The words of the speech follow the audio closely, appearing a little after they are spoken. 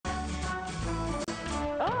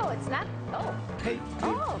It's not. Oh. Hey,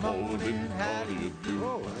 Oh. morning, how do you do?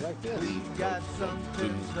 Oh, I like this. We got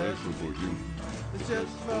something special for you. It's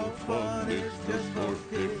just for fun, it's just for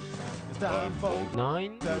kids. It's time for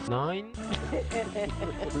Nine.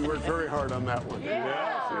 We worked very hard on that one.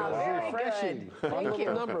 Yeah. Very Refreshing. good. Fun Thank little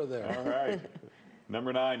you. number there. All right.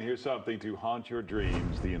 Number 9, here's something to haunt your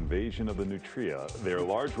dreams. The invasion of the nutria. They're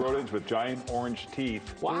large rodents with giant orange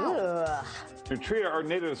teeth. Wow. Ugh. Nutria are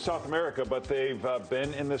native to South America, but they've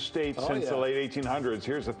been in the States since the late 1800s.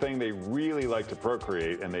 Here's the thing, they really like to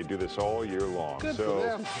procreate, and they do this all year long. Good for so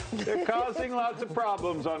them. they're causing lots of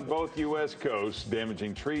problems on both U.S. coasts,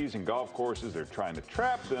 damaging trees and golf courses. They're trying to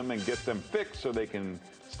trap them and get them fixed so they can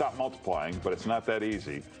stop multiplying, but it's not that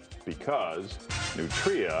easy because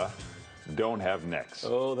nutria don't have necks.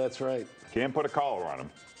 Oh, that's right. Can't put a collar on them.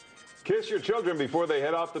 Kiss your children before they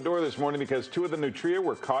head out the door this morning because 2 of the nutria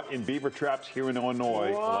were caught in beaver traps here in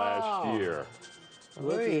Illinois last year.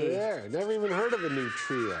 Looky there. Never even heard of a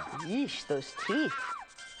nutria. Yeesh, those teeth.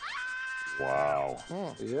 Wow.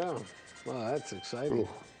 Yeah. Well, that's exciting.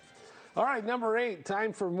 All right, number 8,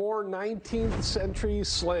 time for more 19th century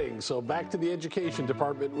slang. So back to the education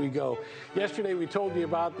department we go. Yesterday we told you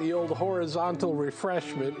about the old horizontal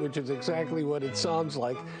refreshment, which is exactly what it sounds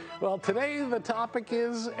like. Well, today the topic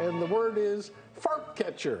is, and the word is, fart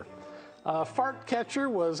catcher. Fart catcher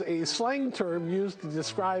was a slang term used to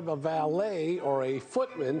describe a valet or a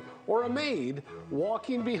footman or a maid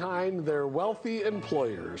walking behind their wealthy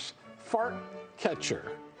employers. Fart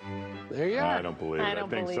catcher. There you are. I don't believe it. I don't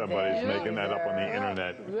think believe somebody's it making that up on the either.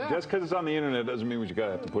 internet. Yeah. Just because it's on the internet doesn't mean you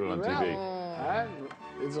gotta have to put it on TV. Well,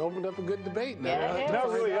 it's opened up a good debate now. Yeah, it No,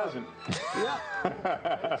 is. it really hasn't.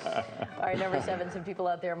 Yeah. All right, number 7, some people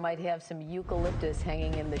out there might have some eucalyptus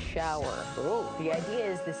hanging in the shower. Oh. The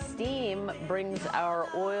idea is the steam brings our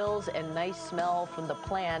oils and nice smell from the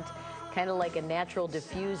plant, kind of like a natural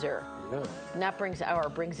diffuser. Yeah. Not brings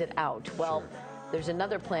it out. Well, there's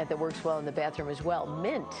another plant that works well in the bathroom as well,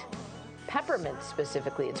 mint. Peppermint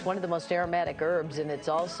specifically. It's one of the most aromatic herbs, and it's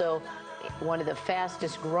also one of the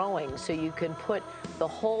fastest growing. So you can put the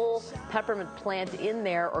whole peppermint plant in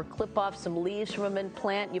there or clip off some leaves from a mint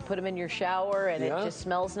plant. You put them in your shower, and it just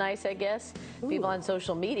smells nice, I guess. People on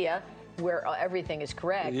social media, where everything is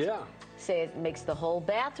correct, say it makes the whole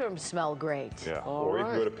bathroom smell great. Yeah. All or you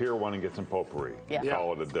right. can go to Pier 1 and get some potpourri. Yeah.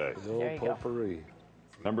 Call it a day. The old There you go. potpourri.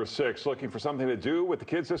 Number 6, looking for something to do with the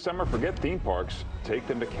kids this summer? Forget theme parks. Take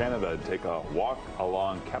them to Canada and take a walk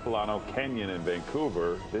along Capilano Canyon in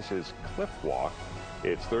Vancouver. This is Cliff Walk.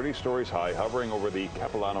 It's 30 stories high, hovering over the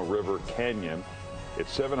Capilano River Canyon.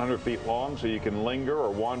 It's 700 feet long, so you can linger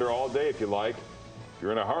or wander all day if you like. If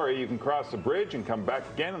you're in a hurry, you can cross the bridge and come back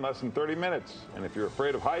again in less than 30 minutes. And if you're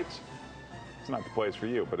afraid of heights, it's not the place for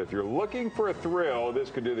you. But if you're looking for a thrill,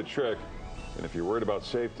 this could do the trick. And if you're worried about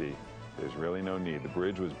safety, there's really no need. The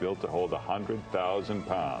bridge was built to hold 100,000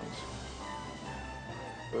 pounds.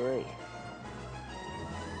 Oy.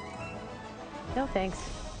 No, thanks.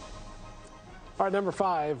 All right, number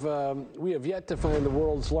 5, we have yet to find the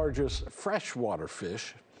world's largest freshwater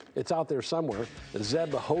fish. It's out there somewhere.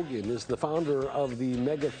 Zeb Hogan is the founder of the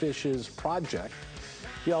Mega Fishes Project.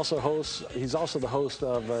 He's also the host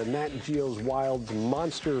of Nat Geo's Wild's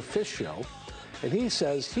Monster Fish Show. And he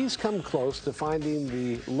says he's come close to finding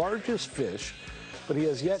the largest fish, but he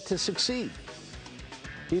has yet to succeed.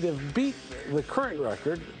 He'd have beat the current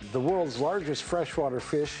record. The world's largest freshwater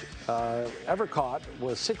fish ever caught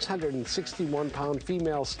was 661-pound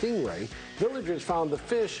female stingray. Villagers found the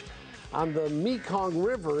fish on the Mekong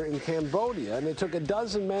River in Cambodia, and it took a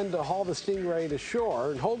dozen men to haul the stingray to shore.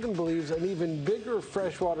 And Hogan believes an even bigger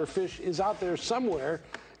freshwater fish is out there somewhere,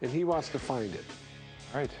 and he wants to find it.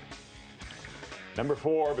 All right. Number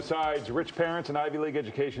 4, besides rich parents and Ivy League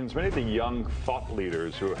educations, many of the young thought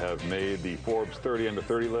leaders who have made the Forbes 30 Under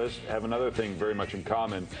 30 list have another thing very much in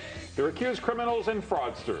common. They're accused criminals and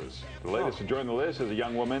fraudsters. The latest to join the list is a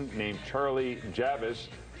young woman named Charlie Javis.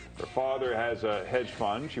 Her father has a hedge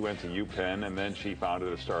fund. She went to UPenn, and then she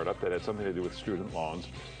founded a startup that had something to do with student loans.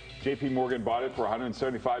 JP Morgan bought it for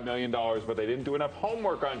 $175 million, but they didn't do enough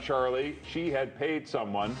homework on Charlie. She had paid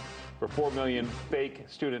someone for 4 million fake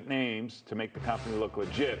student names to make the company look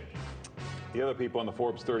legit. The other people on the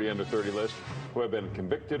Forbes 30 Under 30 list who have been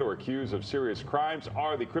convicted or accused of serious crimes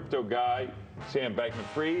are the crypto guy, Sam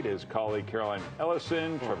Bankman-Fried, his colleague Caroline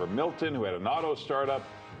Ellison, Trevor Milton, who had an auto startup,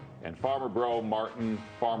 and Farmer Bro Martin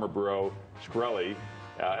Farmer Bro Shkreli.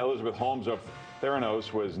 Elizabeth Holmes of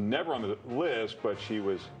Theranos was never on the list, but she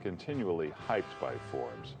was continually hyped by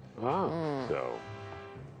Forbes. Wow. So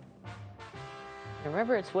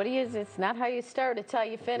Remember, it's not how you start, it's how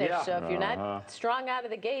you finish. Yeah. So if you're not strong out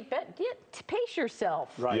of the gate, pace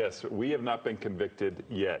yourself. Right. Yes, we have not been convicted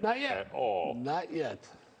yet. Not yet. At all. Not yet.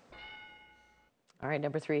 All right,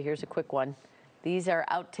 number 3, here's a quick one. These are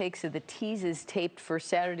outtakes of the teases taped for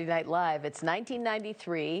Saturday Night Live. It's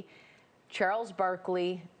 1993, Charles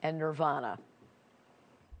Barkley and Nirvana.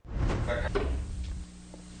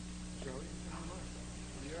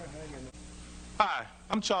 Hi,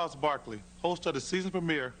 I'm Charles Barkley, host of the season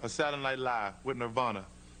premiere of Saturday Night Live with Nirvana.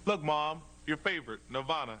 Look, Mom, your favorite,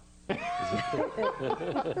 Nirvana.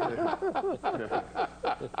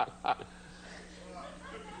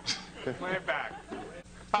 Play it back.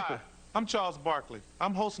 Hi, I'm Charles Barkley.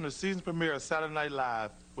 I'm hosting the season premiere of Saturday Night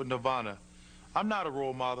Live with Nirvana. I'm not a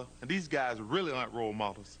role model, and these guys really aren't role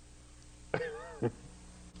models.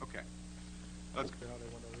 Okay. Let's go.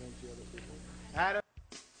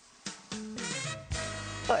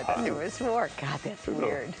 But there was more. God, that's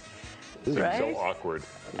weird. This is Right? so awkward.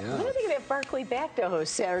 When are they going to have Barkley back to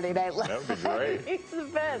host Saturday Night Live? That would be great. He's the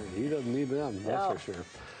best. He doesn't need them, No. that's for sure.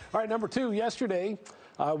 All right, number 2, yesterday,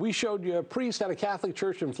 we showed you a priest at a Catholic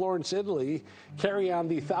church in Florence, Italy, carry on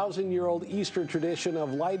the 1,000-year-old Easter tradition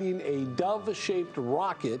of lighting a dove-shaped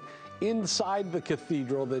rocket inside the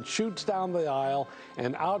cathedral that shoots down the aisle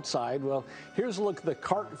and outside. Well, here's a look at the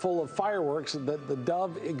cart full of fireworks that the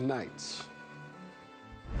dove ignites.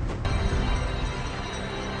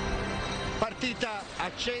 Partita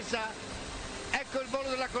accesa, ecco il volo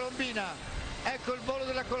della colombina, ecco il volo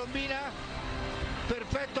della colombina,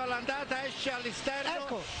 perfetto all'andata, esce all'esterno,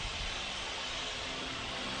 Ecco.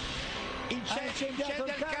 incende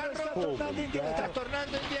il carro, sta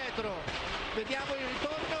tornando indietro, vediamo il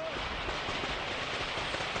ritorno,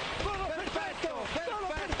 perfetto,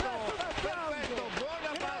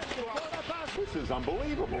 buona Pasqua. This is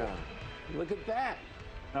unbelievable. Look at that.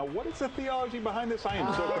 Now, what is the theology behind this? I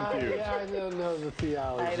am so confused. Yeah, I don't know the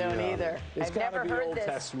theology. I don't either. It's I've got never to be heard Old this.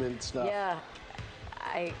 Testament stuff. Yeah.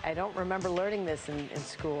 I don't remember learning this in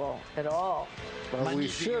school at all. But we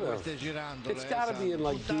should have. Queste girandole, It's got to be in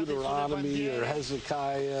like puntate sulle Deuteronomy or bandiere.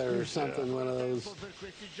 Hezekiah or something, one of those. Per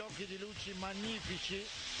questi giochi di luci magnifici.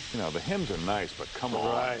 You know, the hymns are nice, but come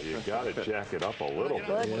on. You got to jack it up a little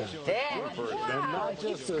bit. Damn. Wow, Not it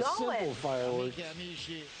just keeps a going. simple firework. Amiche,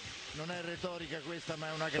 amici, non è retorica questa, ma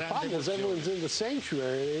è una The grande problem is everyone's emozione. in the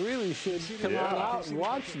sanctuary. They really should come on out and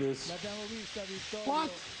watch this. L'abbiamo vista Vittorio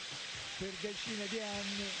What? per decine di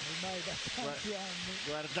anni, ormai da tanti anni,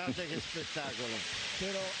 Guardate che spettacolo.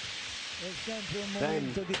 però è sempre un Then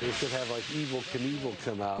momento di... they should have like Evil Knievel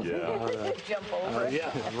come out. Yeah. Jump over it.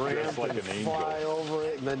 Yeah, ramp like and an angel. fly over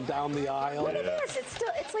it and then down the aisle. It is.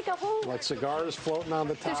 It's like a whole. Like cigars floating on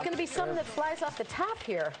the top. There's going to be some that flies off the top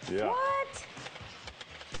here. Yeah. What?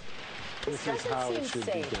 This is doesn't how it seem should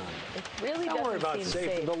safe. be done. It really Don't worry doesn't about seem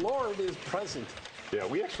safety. safe. The Lord is present. Yeah,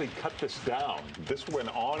 we actually cut this down. This went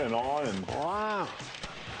on and on. And Wow.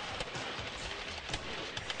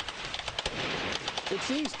 It's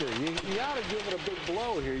Easter. You got to give it a big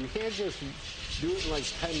blow here. You can't just do it in like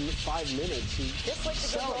 5 minutes. You Just like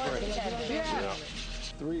the good Lord celebrate. intended. Yeah.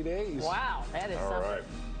 3 days. Wow, that is all something. right.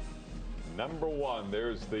 Number 1,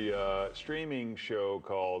 there's the streaming show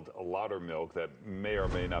called Loudermilk that may or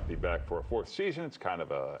may not be back for a 4th season. It's kind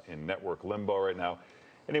of in network limbo right now.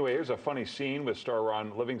 Anyway, here's a funny scene with star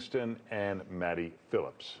Ron Livingston and Maddie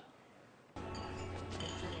Phillips.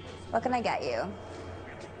 What can I get you?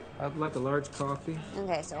 I'd like a large coffee.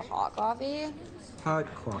 Okay, so hot coffee. Hot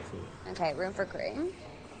coffee. Okay, room for cream.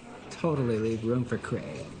 Totally leave room for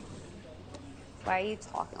cream. Why are you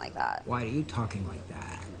talking like that? Why are you talking like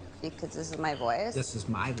that? Because this is my voice? This is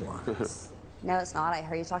my voice. No, it's not. I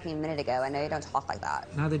heard you talking a minute ago. I know you don't talk like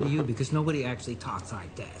that. Neither do you, because nobody actually talks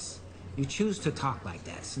like this. You choose to talk like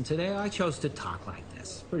this, and today I chose to talk like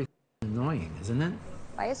this. Pretty annoying, isn't it?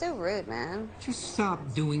 Why are you so rude, man? Just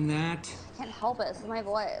stop doing that. I can't help it. This is my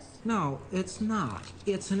voice. No, it's not.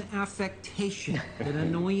 It's an affectation that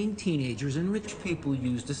annoying teenagers and rich people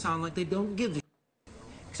use to sound like they don't give a shit.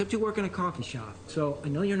 Except you work in a coffee shop, so I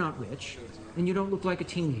know you're not rich, and you don't look like a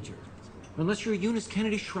teenager. Unless you're Eunice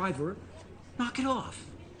Kennedy Shriver, knock it off.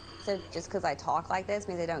 So just because I talk like this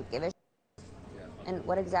means I don't give a shit? And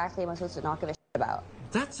what exactly am I supposed to not give a shit about?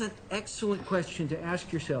 That's an excellent question to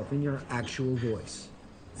ask yourself in your actual voice.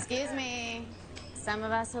 Excuse me. Some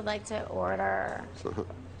of us would like to order. Total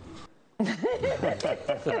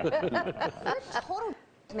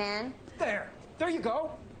man. There you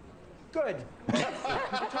go. Good. Now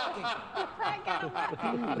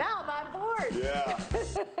I'm on board. Yeah,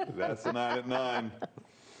 that's the 9 at 9.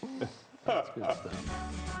 That's good stuff.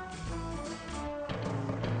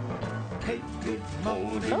 Hey, good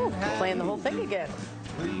morning. Oh, playing the whole thing again.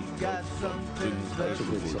 We've got something special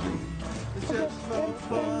good for song. you. It's just for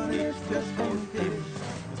fun, it's just for kids.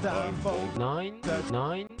 It's time for 9,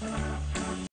 9.